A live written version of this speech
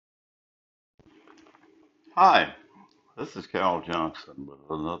Hi, this is Carol Johnson with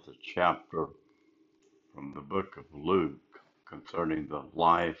another chapter from the book of Luke concerning the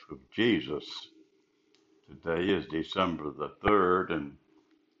life of Jesus. Today is December the 3rd, and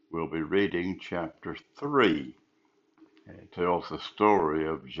we'll be reading chapter 3. And it tells the story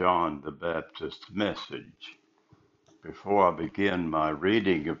of John the Baptist's message. Before I begin my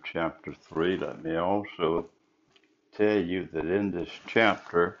reading of chapter 3, let me also tell you that in this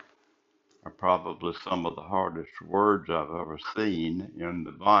chapter are probably some of the hardest words I've ever seen in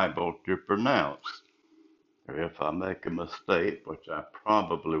the Bible to pronounce. If I make a mistake, which I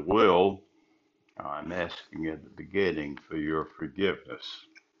probably will, I'm asking at the beginning for your forgiveness.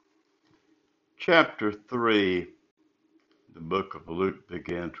 Chapter 3, the book of Luke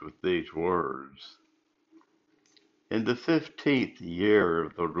begins with these words. In the 15th year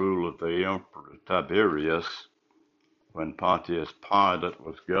of the rule of the Emperor Tiberius, when Pontius Pilate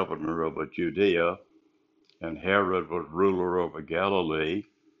was governor over Judea, and Herod was ruler over Galilee,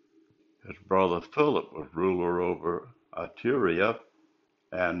 his brother Philip was ruler over Iturea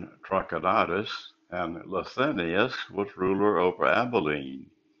and Trachonitis, and Lysanias was ruler over Abilene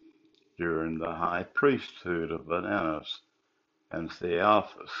during the high priesthood of Ananus and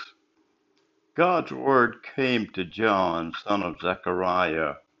Caiaphas. God's word came to John, son of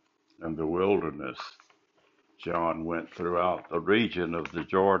Zechariah, in the wilderness. John went throughout the region of the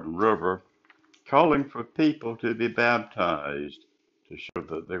Jordan River, calling for people to be baptized to show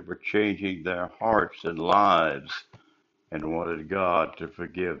that they were changing their hearts and lives and wanted God to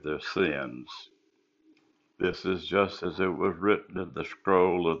forgive their sins. This is just as it was written in the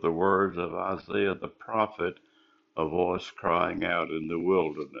scroll of the words of Isaiah the prophet, a voice crying out in the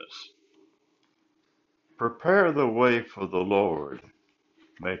wilderness. Prepare the way for the Lord,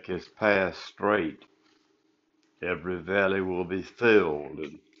 make his path straight. Every valley will be filled,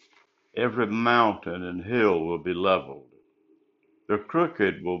 and every mountain and hill will be leveled. The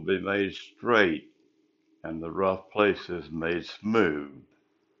crooked will be made straight, and the rough places made smooth.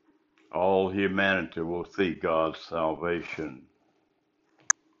 All humanity will see God's salvation.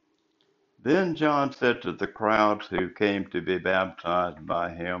 Then John said to the crowds who came to be baptized by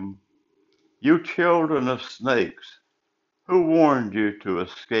him, You children of snakes, who warned you to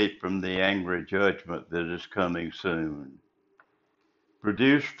escape from the angry judgment that is coming soon?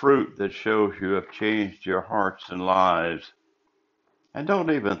 Produce fruit that shows you have changed your hearts and lives. And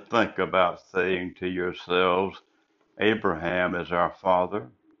don't even think about saying to yourselves, Abraham is our father.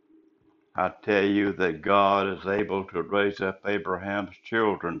 I tell you that God is able to raise up Abraham's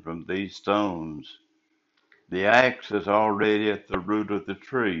children from these stones. The axe is already at the root of the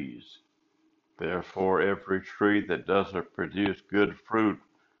trees. Therefore, every tree that doesn't produce good fruit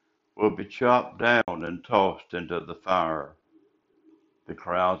will be chopped down and tossed into the fire. The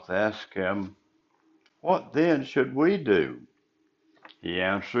crowds asked him, What then should we do? He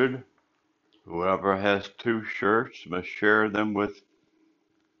answered, Whoever has 2 shirts must share them with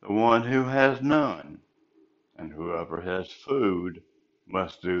the one who has none, and whoever has food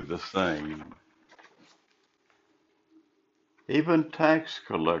must do the same. Even tax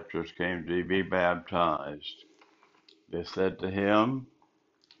collectors came to be baptized. They said to him,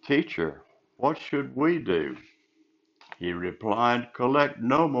 Teacher, what should we do? He replied, Collect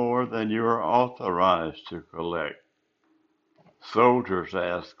no more than you are authorized to collect. Soldiers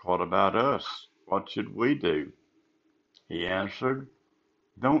asked, What about us? What should we do? He answered,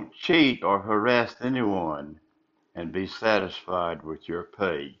 Don't cheat or harass anyone, and be satisfied with your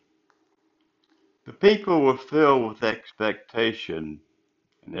pay. The people were filled with expectation,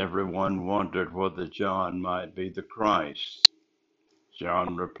 and everyone wondered whether John might be the Christ.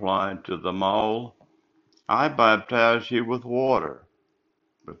 John replied to them all, I baptize you with water,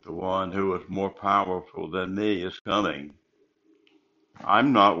 but the one who is more powerful than me is coming.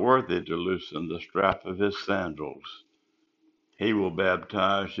 I'm not worthy to loosen the strap of his sandals. He will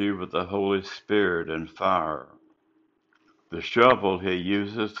baptize you with the Holy Spirit and fire. The shovel he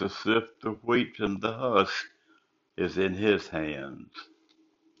uses to sift the wheat from the husk is in his hands.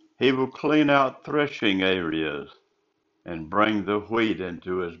 He will clean out threshing areas and bring the wheat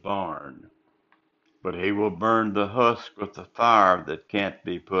into his barn, but he will burn the husk with the fire that can't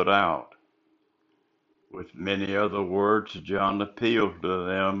be put out. With many other words, John appealed to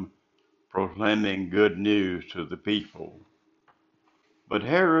them, proclaiming good news to the people. But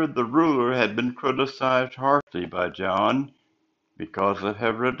Herod the ruler had been criticized harshly by John because of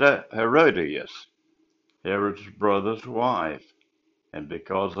Herodias, Herod's brother's wife, and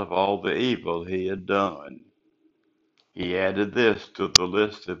because of all the evil he had done. He added this to the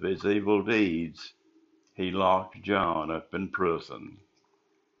list of his evil deeds. He locked John up in prison.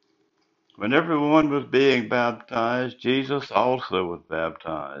 When everyone was being baptized, Jesus also was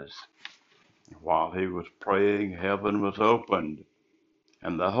baptized. While he was praying, heaven was opened,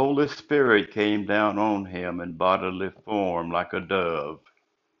 and the Holy Spirit came down on him in bodily form like a dove.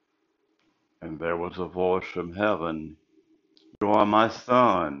 And there was a voice from heaven, "You are my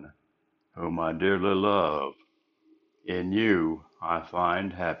Son, whom I dearly love. In you I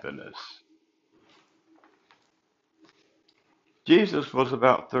find happiness." Jesus was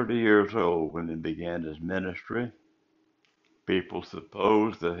about 30 years old when he began his ministry. People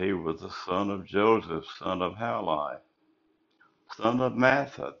supposed that he was the son of Joseph, son of Hali, son of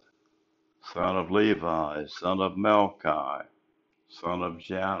Mattheth, son of Levi, son of Melchi, son of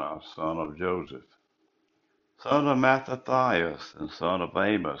Janna, son of Joseph, son of Mattathias, and son of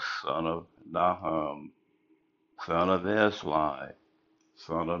Amos, son of Nahum, son of Esli,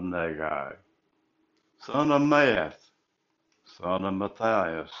 son of Nagai, son of Maath, son of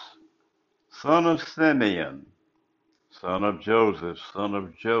Matthias, son of Simeon, son of Joseph, son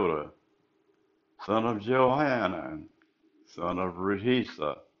of Joda, son of Johanan, son of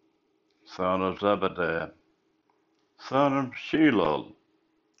Rehesa, son of Zebediah, son of Shelal,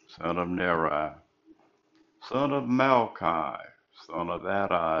 son of Neri, son of Malchi, son of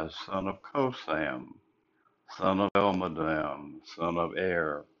Adai, son of Kosam, son of Elmadam, son of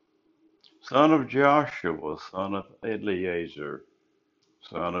Er, son of Joshua, son of Eleazar,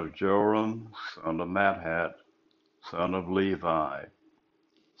 son of Joram, son of Mathat, son of Levi,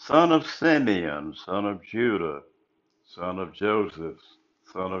 son of Simeon, son of Judah, son of Joseph,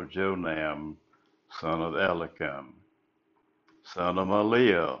 son of Jonam, son of Elikim, son of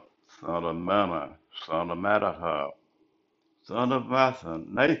Eliel, son of Menah, son of Mattahah, son of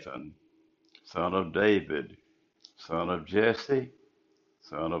Nathan, son of David, son of Jesse,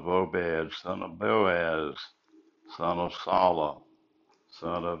 son of Obed, son of Boaz, son of Salah,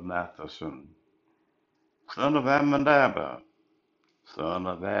 son of Nathason, son of Amminadab, son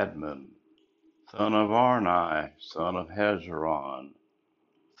of Admin, son of Arni, son of Hezron,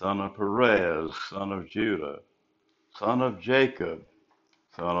 son of Perez, son of Judah, son of Jacob,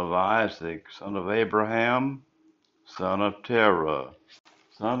 son of Isaac, son of Abraham, son of Terah,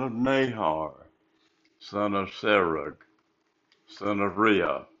 son of Nahor, son of Serug, son of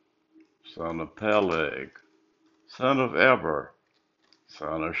Rhea, son of Peleg, son of Eber,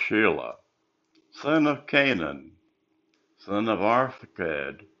 son of Shelah, son of Canaan, son of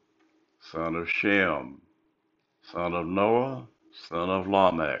Arphaxad, son of Shem, son of Noah, son of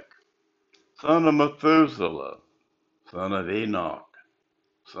Lamech, son of Methuselah, son of Enoch,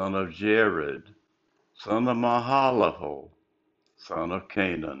 son of Jared, son of Mahalalel, son of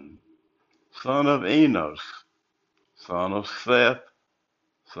Canaan, son of Enos, son of Seth,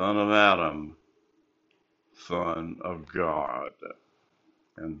 son of Adam, son of God.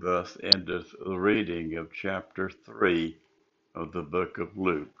 And thus endeth the reading of chapter 3 of the book of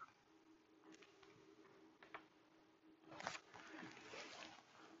Luke.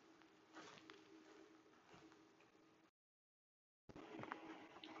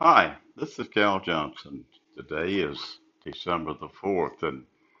 Hi, this is Cal Johnson. Today is December the 4th, and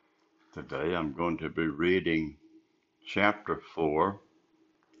today I'm going to be reading chapter 4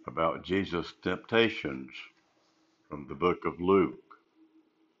 about Jesus' temptations from the book of Luke,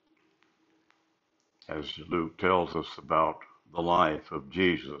 as Luke tells us about the life of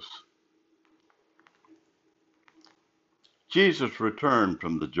Jesus. Jesus returned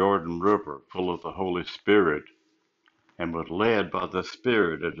from the Jordan River full of the Holy Spirit and was led by the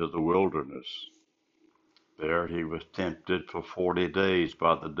Spirit into the wilderness. There he was tempted for 40 days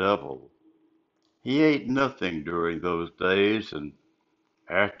by the devil. He ate nothing during those days, and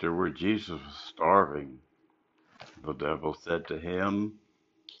afterward Jesus was starving. The devil said to him,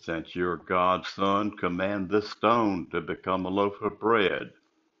 "Since you're God's son, command this stone to become a loaf of bread."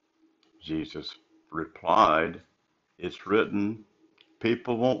 Jesus replied, "It's written,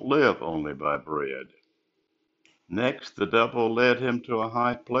 people won't live only by bread." Next, the devil led him to a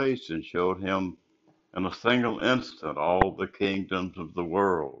high place and showed him in a single instant all the kingdoms of the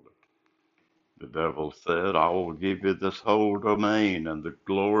world. The devil said, "I will give you this whole domain and the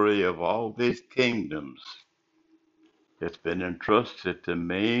glory of all these kingdoms. It's been entrusted to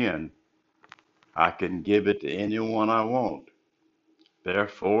me, and I can give it to anyone I want.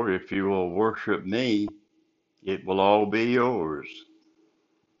 Therefore, if you will worship me, it will all be yours."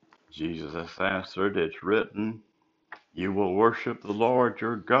 Jesus answered, "It's written, you will worship the Lord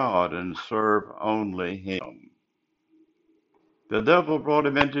your God and serve only him." The devil brought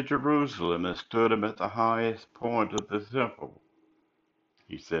him into Jerusalem and stood him at the highest point of the temple.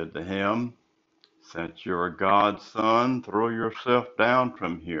 He said to him, "Since you are God's son, throw yourself down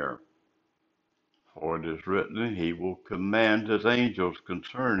from here. For it is written, He will command His angels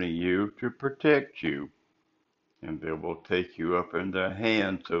concerning you to protect you, and they will take you up in their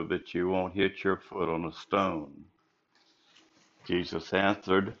hands so that you won't hit your foot on a stone. Jesus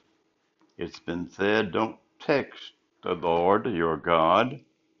answered, It's been said, don't text the Lord your God.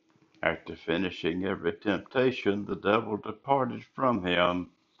 After finishing every temptation, the devil departed from him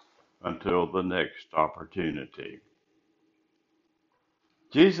until the next opportunity.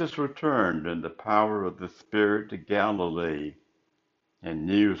 Jesus returned in the power of the Spirit to Galilee, and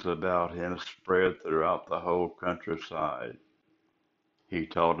news about him spread throughout the whole countryside. He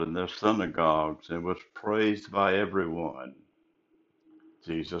taught in their synagogues and was praised by everyone.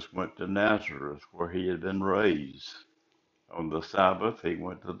 Jesus went to Nazareth, where he had been raised. On the Sabbath, he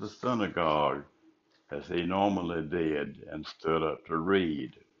went to the synagogue, as he normally did, and stood up to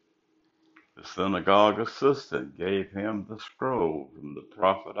read. The synagogue assistant gave him the scroll from the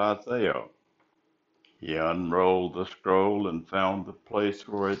prophet Isaiah. He unrolled the scroll and found the place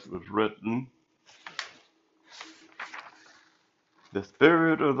where it was written, The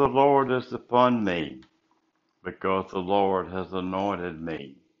Spirit of the Lord is upon me, because the Lord has anointed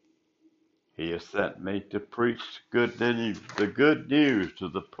me. He has sent me to preach the good news to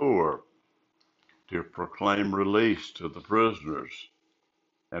the poor, to proclaim release to the prisoners,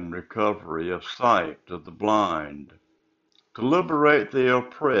 and recovery of sight to the blind, to liberate the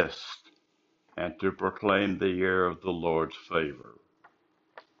oppressed, and to proclaim the year of the Lord's favor.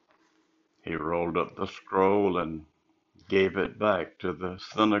 He rolled up the scroll and gave it back to the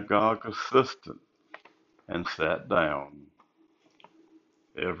synagogue assistant and sat down.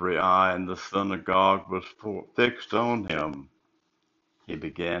 Every eye in the synagogue was fixed on him. He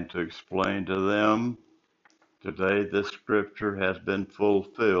began to explain to them, Today this scripture has been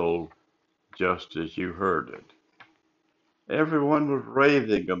fulfilled just as you heard it. Everyone was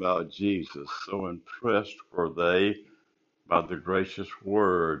raving about Jesus, so impressed were they by the gracious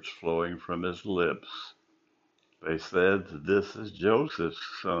words flowing from his lips. They said, This is Joseph's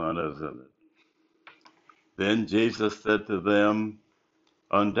son, isn't it? Then Jesus said to them,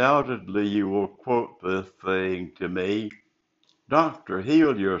 Undoubtedly you will quote this saying to me, Doctor,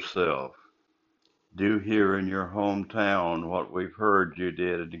 heal yourself. Do here in your hometown what we've heard you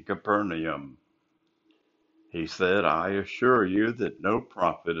did in Capernaum. He said, I assure you that no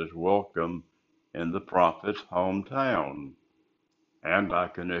prophet is welcome in the prophet's hometown. And I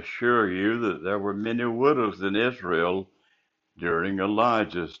can assure you that there were many widows in Israel during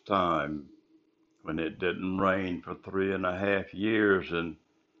Elijah's time, when it didn't rain for 3.5 years and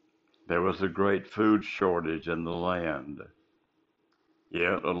there was a great food shortage in the land.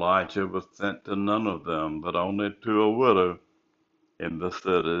 Yet Elijah was sent to none of them, but only to a widow in the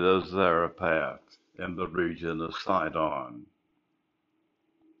city of Zarephath, in the region of Sidon.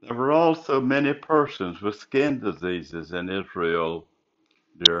 There were also many persons with skin diseases in Israel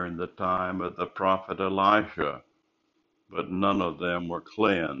during the time of the prophet Elisha, but none of them were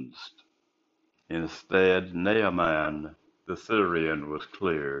cleansed. Instead, Naaman the Syrian was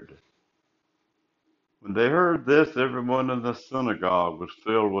cleared. When they heard this, everyone in the synagogue was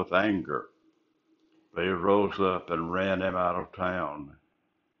filled with anger. They rose up and ran him out of town.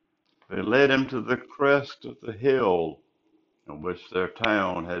 They led him to the crest of the hill on which their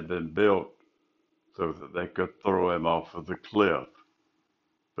town had been built so that they could throw him off of the cliff.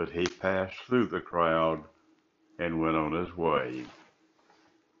 But he passed through the crowd and went on his way.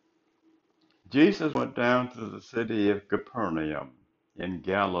 Jesus went down to the city of Capernaum in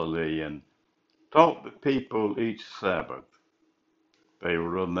Galilee and taught the people each Sabbath. They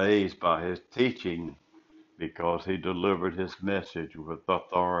were amazed by his teaching because he delivered his message with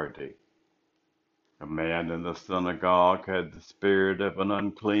authority. A man in the synagogue had the spirit of an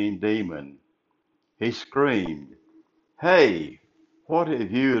unclean demon. He screamed, Hey, what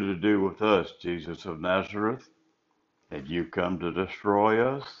have you to do with us, Jesus of Nazareth? Have you come to destroy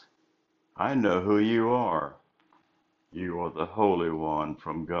us? I know who you are. You are the Holy One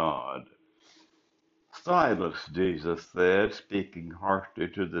from God. Silence, Jesus said, speaking harshly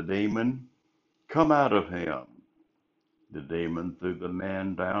to the demon. Come out of him. The demon threw the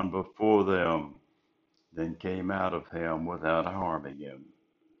man down before them, then came out of him without harming him.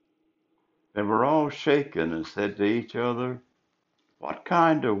 They were all shaken and said to each other, What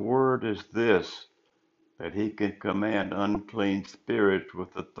kind of word is this, that he can command unclean spirits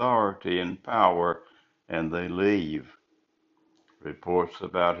with authority and power, and they leave? Reports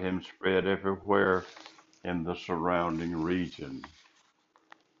about him spread everywhere in the surrounding region.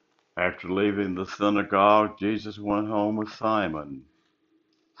 After leaving the synagogue, Jesus went home with Simon.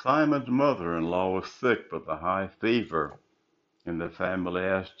 Simon's mother-in-law was sick with a high fever, and the family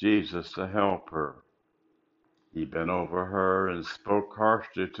asked Jesus to help her. He bent over her and spoke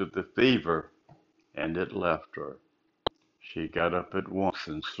harshly to the fever, and it left her. She got up at once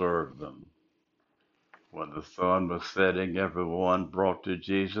and served them. When the sun was setting, everyone brought to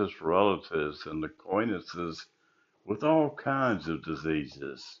Jesus relatives and acquaintances with all kinds of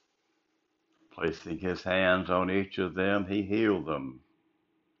diseases. Placing his hands on each of them, he healed them.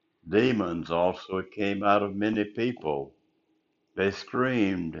 Demons also came out of many people. They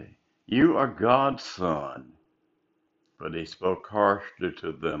screamed, "You are God's son." But he spoke harshly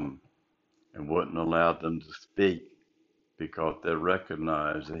to them and wouldn't allow them to speak because they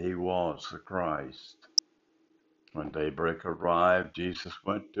recognized that he was the Christ. When daybreak arrived, Jesus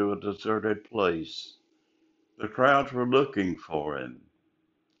went to a deserted place. The crowds were looking for him.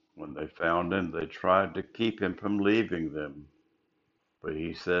 When they found him, they tried to keep him from leaving them. But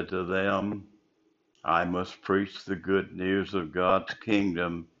he said to them, "I must preach the good news of God's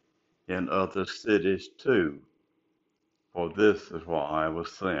kingdom in other cities too, for this is why I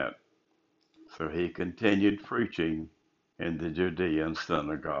was sent." So he continued preaching in the Judean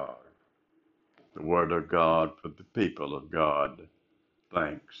synagogue. The word of God for the people of God.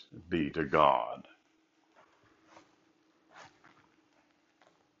 Thanks be to God.